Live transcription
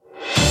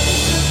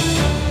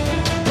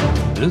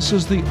This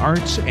is the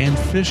Arts and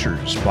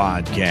Fishers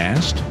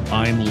podcast.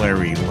 I'm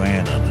Larry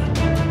Lannon.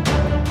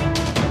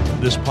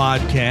 This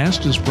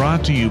podcast is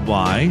brought to you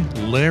by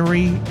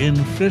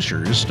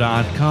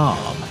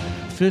LarryInFishers.com.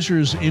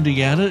 Fishers,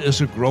 Indiana is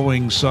a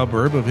growing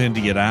suburb of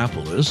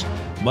Indianapolis.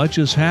 Much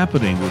is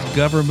happening with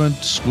government,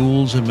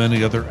 schools, and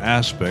many other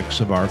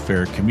aspects of our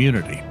fair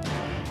community.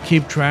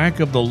 Keep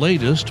track of the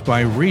latest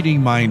by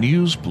reading my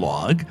news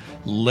blog,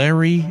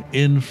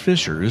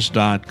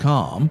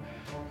 LarryInFishers.com.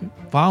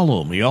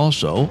 Follow me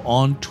also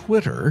on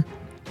Twitter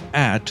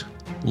at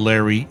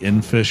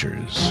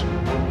LarryInFishers.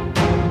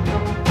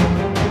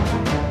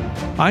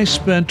 I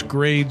spent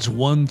grades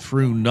 1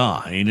 through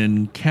 9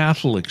 in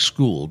Catholic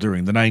school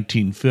during the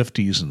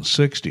 1950s and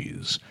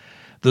 60s.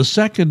 The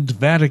Second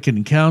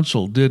Vatican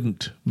Council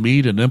didn't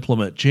meet and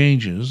implement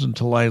changes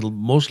until I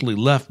mostly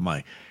left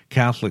my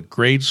Catholic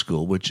grade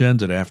school, which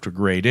ended after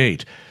grade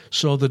 8.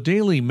 So the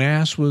daily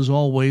Mass was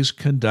always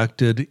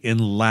conducted in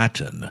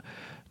Latin.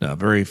 Now,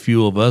 very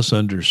few of us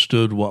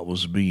understood what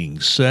was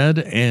being said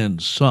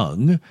and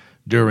sung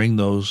during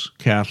those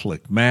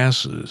Catholic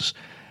Masses.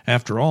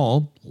 After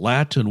all,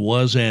 Latin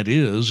was and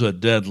is a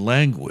dead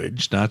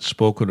language, not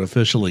spoken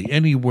officially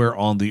anywhere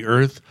on the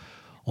earth,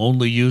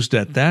 only used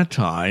at that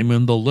time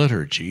in the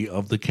liturgy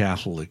of the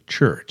Catholic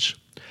Church.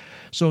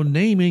 So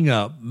naming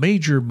a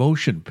major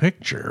motion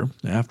picture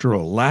after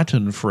a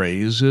Latin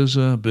phrase is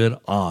a bit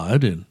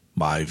odd in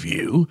my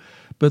view,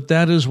 but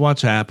that is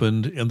what's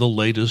happened in the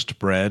latest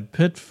Brad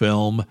Pitt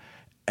film,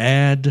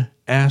 Ad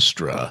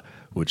Astra,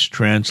 which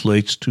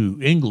translates to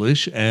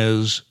English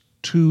as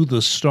To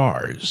the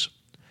Stars.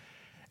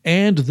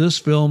 And this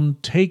film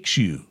takes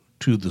you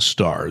to the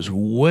stars,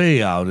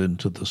 way out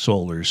into the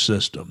solar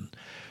system.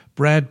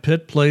 Brad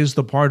Pitt plays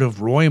the part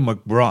of Roy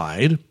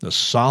McBride, a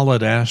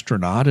solid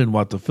astronaut in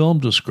what the film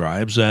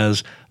describes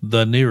as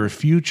the near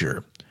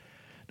future.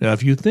 Now,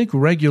 if you think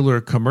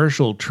regular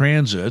commercial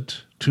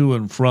transit to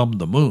and from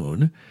the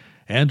moon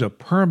and a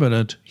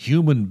permanent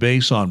human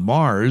base on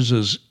Mars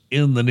is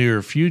in the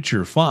near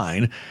future,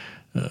 fine,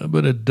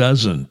 but it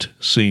doesn't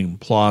seem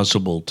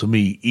plausible to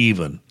me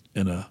even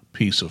in a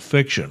piece of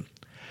fiction.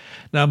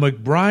 Now,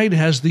 McBride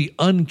has the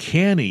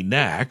uncanny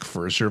knack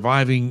for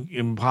surviving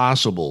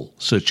impossible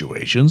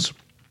situations.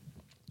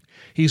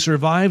 He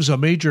survives a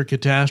major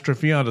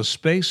catastrophe on a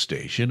space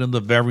station in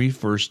the very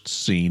first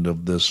scene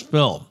of this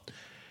film.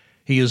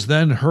 He is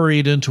then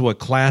hurried into a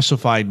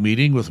classified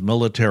meeting with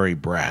military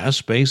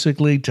brass,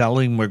 basically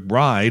telling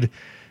McBride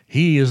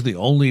he is the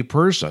only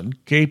person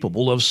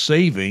capable of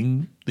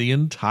saving the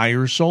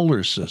entire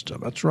solar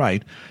system. That's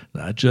right,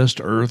 not just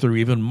Earth or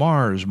even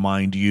Mars,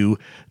 mind you,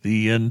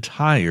 the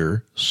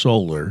entire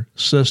solar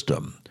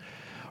system.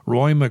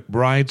 Roy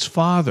McBride's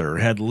father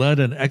had led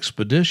an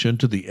expedition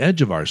to the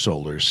edge of our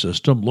solar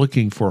system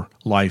looking for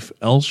life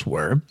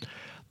elsewhere.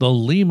 The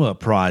Lima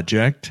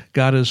project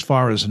got as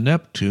far as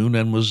Neptune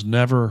and was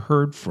never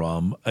heard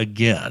from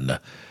again.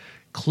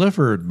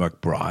 Clifford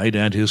McBride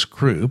and his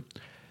crew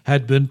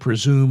had been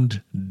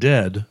presumed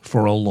dead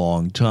for a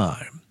long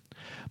time.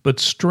 But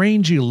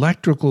strange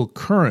electrical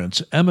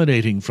currents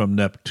emanating from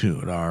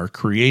Neptune are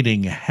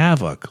creating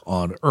havoc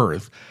on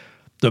Earth.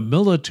 The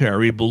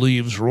military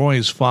believes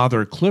Roy's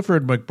father,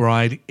 Clifford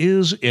McBride,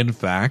 is in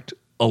fact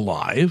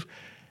alive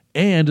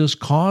and is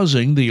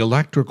causing the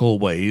electrical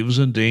waves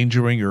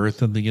endangering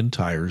Earth and the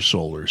entire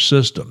solar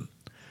system.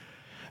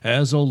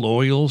 As a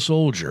loyal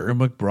soldier,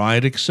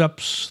 McBride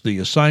accepts the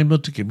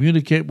assignment to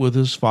communicate with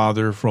his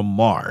father from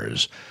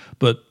Mars,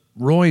 but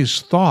Roy's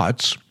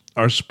thoughts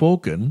are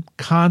spoken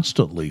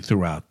constantly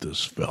throughout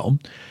this film.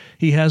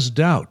 He has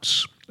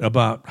doubts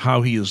about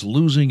how he is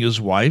losing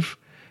his wife,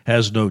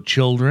 has no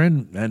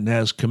children, and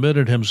has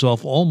committed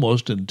himself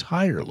almost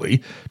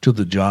entirely to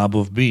the job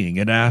of being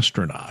an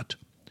astronaut.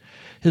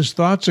 His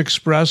thoughts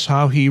express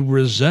how he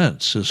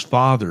resents his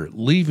father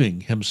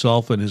leaving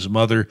himself and his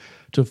mother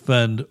to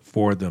fend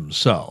for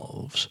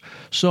themselves.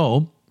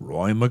 So,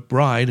 Roy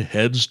McBride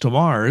heads to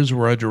Mars,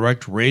 where a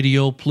direct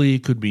radio plea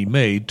could be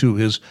made to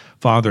his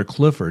father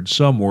Clifford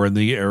somewhere in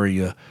the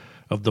area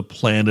of the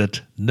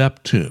planet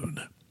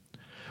Neptune.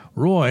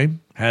 Roy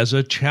has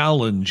a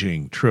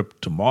challenging trip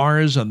to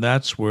Mars, and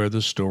that's where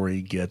the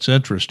story gets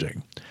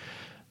interesting.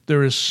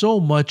 There is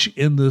so much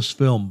in this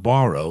film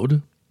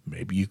borrowed,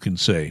 maybe you can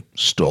say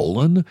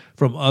stolen,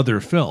 from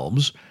other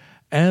films.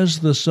 As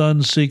the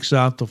son seeks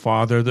out the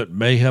father that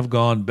may have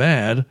gone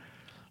bad,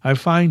 I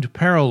find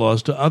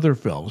parallels to other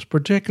films,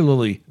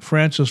 particularly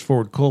Francis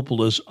Ford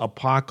Coppola's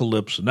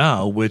Apocalypse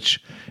Now,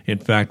 which in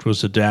fact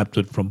was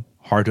adapted from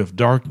Heart of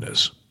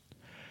Darkness.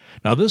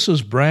 Now, this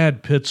is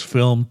Brad Pitt's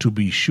film, to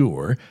be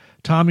sure.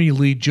 Tommy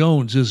Lee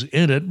Jones is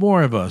in it,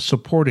 more of a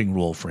supporting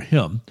role for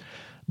him.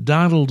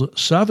 Donald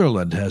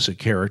Sutherland has a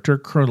character,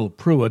 Colonel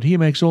Pruitt. He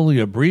makes only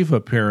a brief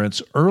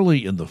appearance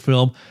early in the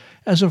film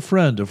as a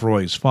friend of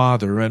Roy's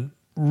father and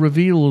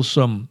reveals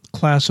some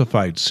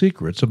classified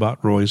secrets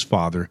about Roy's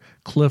father,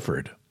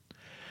 Clifford.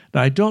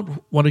 Now, I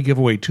don't want to give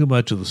away too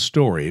much of the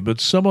story, but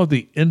some of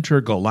the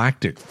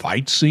intergalactic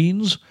fight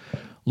scenes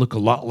look a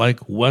lot like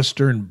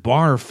Western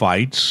bar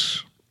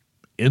fights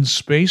in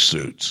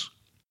spacesuits.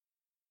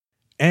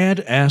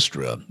 Ad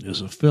Astra is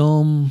a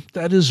film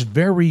that is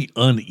very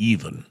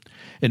uneven.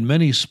 In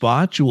many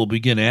spots, you will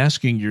begin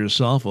asking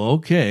yourself,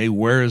 okay,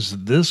 where's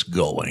this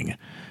going?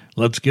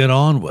 Let's get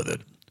on with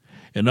it.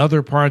 In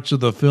other parts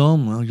of the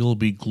film, well, you'll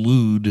be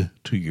glued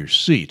to your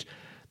seat.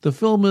 The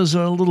film is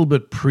a little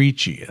bit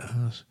preachy,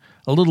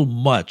 a little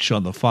much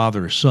on the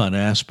father-son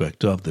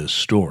aspect of this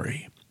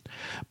story.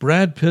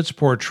 Brad Pitt's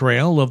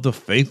portrayal of the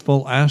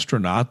faithful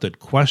astronaut that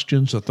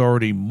questions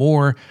authority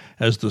more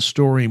as the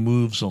story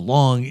moves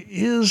along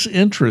is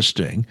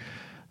interesting.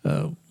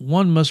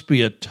 One must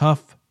be a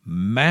tough,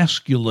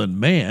 masculine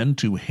man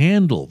to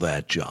handle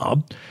that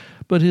job,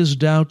 but his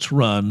doubts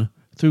run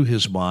through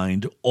his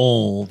mind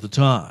all the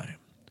time.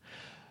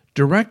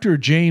 Director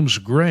James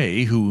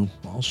Gray, who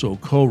also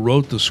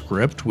co-wrote the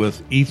script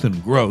with Ethan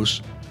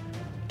Gross,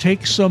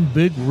 takes some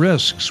big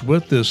risks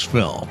with this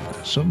film.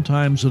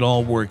 Sometimes it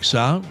all works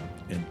out.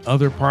 In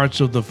other parts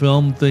of the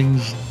film,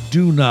 things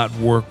do not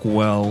work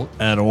well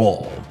at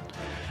all.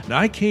 And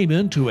I came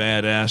into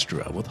Ad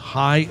Astra with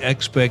high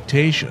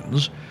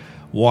expectations,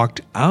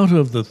 walked out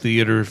of the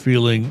theater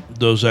feeling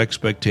those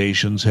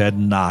expectations had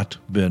not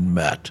been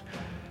met.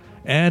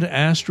 Ad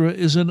Astra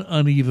is an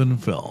uneven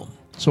film,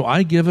 so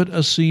I give it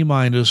a C-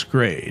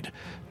 grade,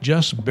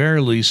 just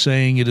barely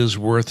saying it is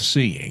worth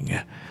seeing.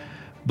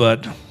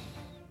 But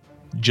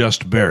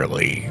just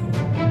barely.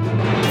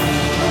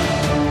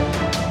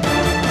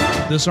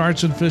 This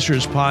Arts and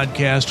Fishers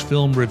podcast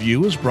film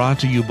review is brought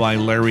to you by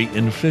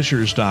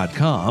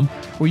LarryInFishers.com,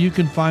 where you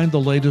can find the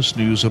latest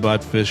news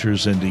about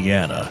Fishers,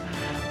 Indiana.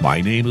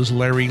 My name is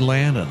Larry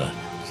Lannon.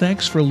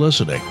 Thanks for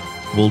listening.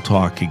 We'll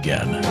talk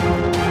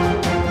again.